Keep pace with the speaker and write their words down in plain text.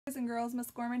Boys and girls, Miss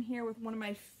Gorman here with one of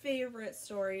my favorite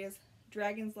stories,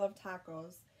 Dragons Love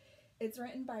Tacos. It's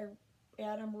written by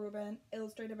Adam Rubin,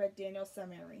 illustrated by Daniel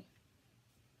Samari.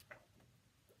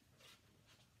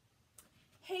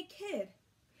 Hey kid,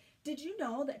 did you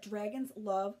know that dragons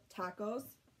love tacos?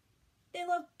 They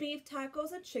love beef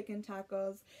tacos and chicken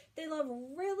tacos. They love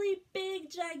really big,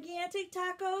 gigantic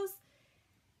tacos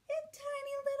and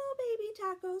tiny little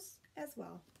baby tacos as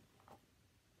well.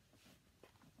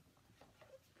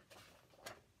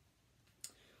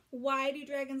 Why do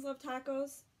dragons love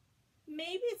tacos?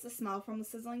 Maybe it's the smell from the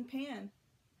sizzling pan.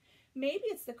 Maybe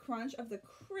it's the crunch of the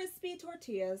crispy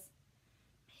tortillas.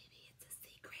 Maybe it's a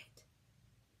secret.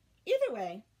 Either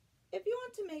way, if you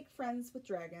want to make friends with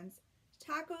dragons,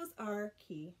 tacos are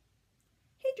key.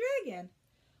 Hey dragon,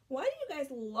 why do you guys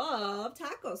love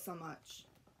tacos so much?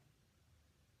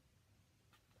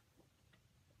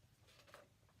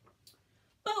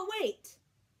 But wait,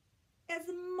 as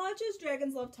much as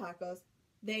dragons love tacos,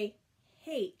 they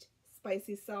hate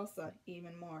spicy salsa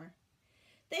even more.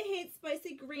 They hate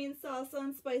spicy green salsa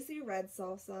and spicy red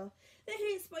salsa. They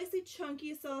hate spicy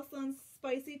chunky salsa and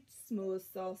spicy smooth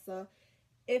salsa.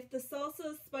 If the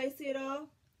salsa is spicy at all,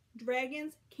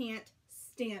 dragons can't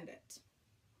stand it.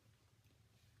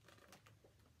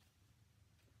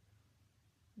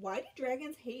 Why do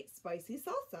dragons hate spicy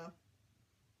salsa?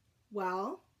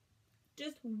 Well,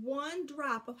 just one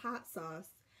drop of hot sauce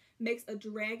makes a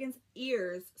dragon's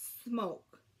ears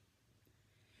smoke.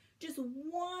 Just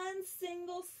one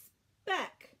single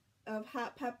speck of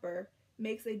hot pepper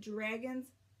makes a dragon's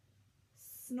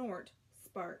snort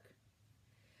spark.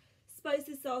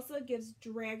 Spicy salsa gives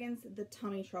dragons the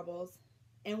tummy troubles.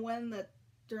 And when the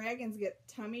dragons get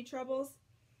tummy troubles,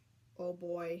 oh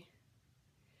boy.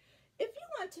 If you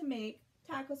want to make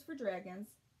tacos for dragons,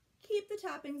 keep the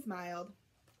toppings mild.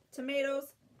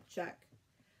 Tomatoes, check.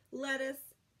 Lettuce,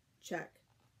 check.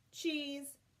 Cheese,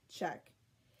 check.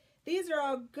 These are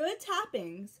all good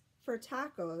toppings for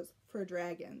tacos for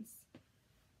dragons.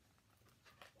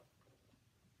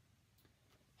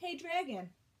 Hey dragon,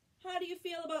 how do you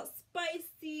feel about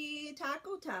spicy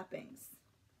taco toppings?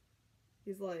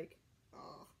 He's like,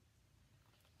 oh.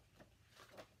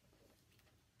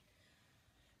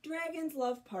 Dragons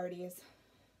love parties.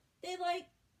 They like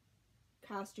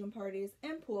costume parties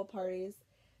and pool parties.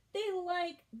 They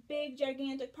like big,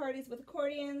 gigantic parties with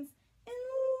accordions and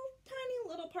tiny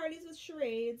little parties with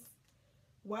charades.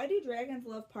 Why do dragons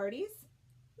love parties?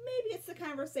 Maybe it's the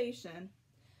conversation.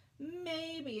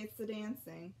 Maybe it's the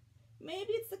dancing.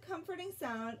 Maybe it's the comforting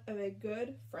sound of a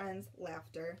good friend's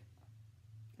laughter.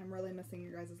 I'm really missing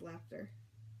your guys' laughter.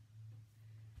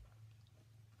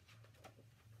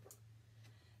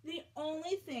 The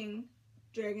only thing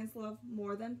dragons love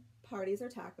more than parties or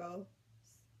tacos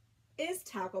is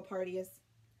taco parties.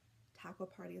 Taco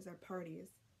parties are parties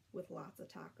with lots of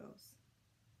tacos.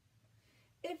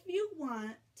 If you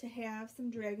want to have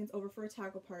some dragons over for a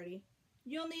taco party,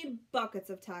 you'll need buckets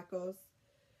of tacos,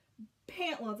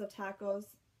 pantloads of tacos.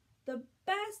 The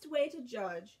best way to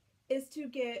judge is to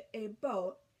get a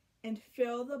boat and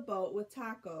fill the boat with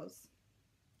tacos.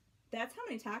 That's how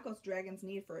many tacos dragons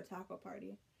need for a taco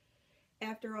party.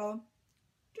 After all,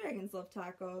 dragons love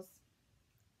tacos.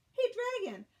 Hey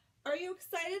dragon, are you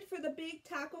excited for the big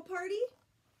taco party?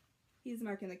 He's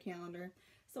marking the calendar,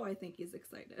 so I think he's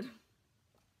excited.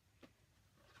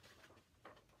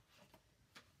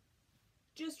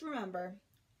 Just remember,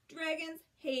 dragons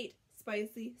hate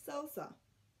spicy salsa.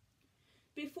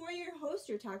 Before you host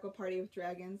your taco party with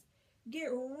dragons, get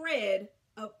rid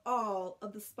of all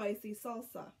of the spicy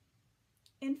salsa.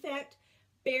 In fact,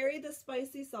 bury the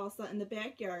spicy salsa in the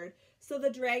backyard so the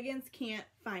dragons can't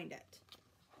find it.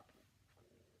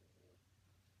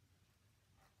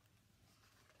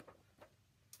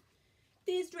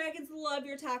 These dragons love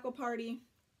your taco party.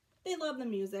 They love the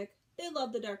music, they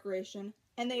love the decoration,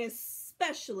 and they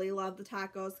especially love the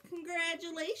tacos.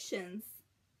 Congratulations!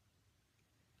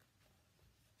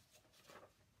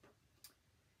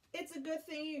 It's a good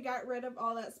thing you got rid of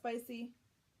all that spicy.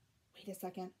 Wait a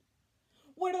second.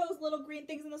 What are those little green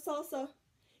things in the salsa?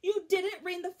 You didn't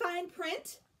read the fine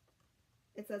print?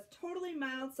 It says totally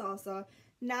mild salsa,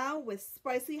 now with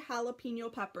spicy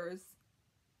jalapeno peppers.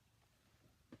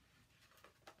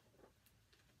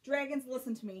 Dragons,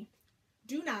 listen to me.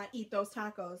 Do not eat those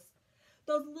tacos.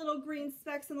 Those little green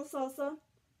specks in the salsa,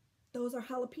 those are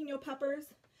jalapeno peppers.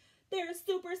 They're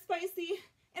super spicy,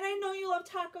 and I know you love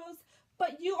tacos,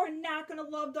 but you are not going to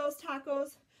love those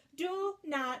tacos. Do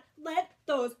not let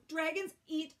those dragons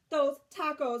eat those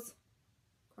tacos.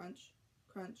 Crunch,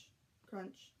 crunch,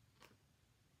 crunch.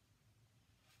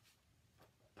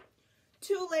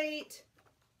 Too late.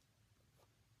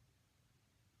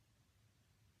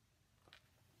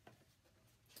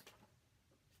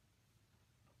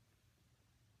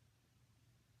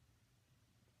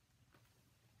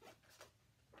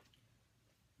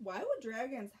 Why would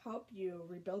dragons help you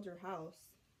rebuild your house?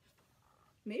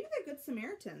 Maybe they're good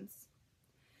Samaritans.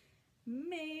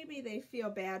 Maybe they feel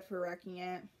bad for wrecking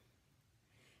it.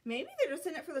 Maybe they're just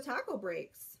in it for the taco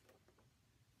breaks.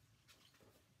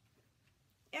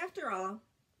 After all,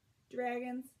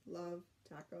 dragons love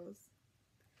tacos.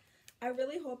 I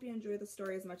really hope you enjoyed the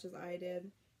story as much as I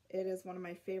did. It is one of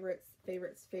my favorite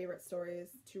stories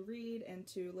to read and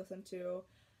to listen to.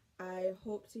 I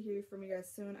hope to hear from you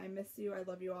guys soon. I miss you. I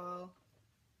love you all.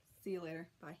 See you later.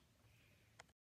 Bye.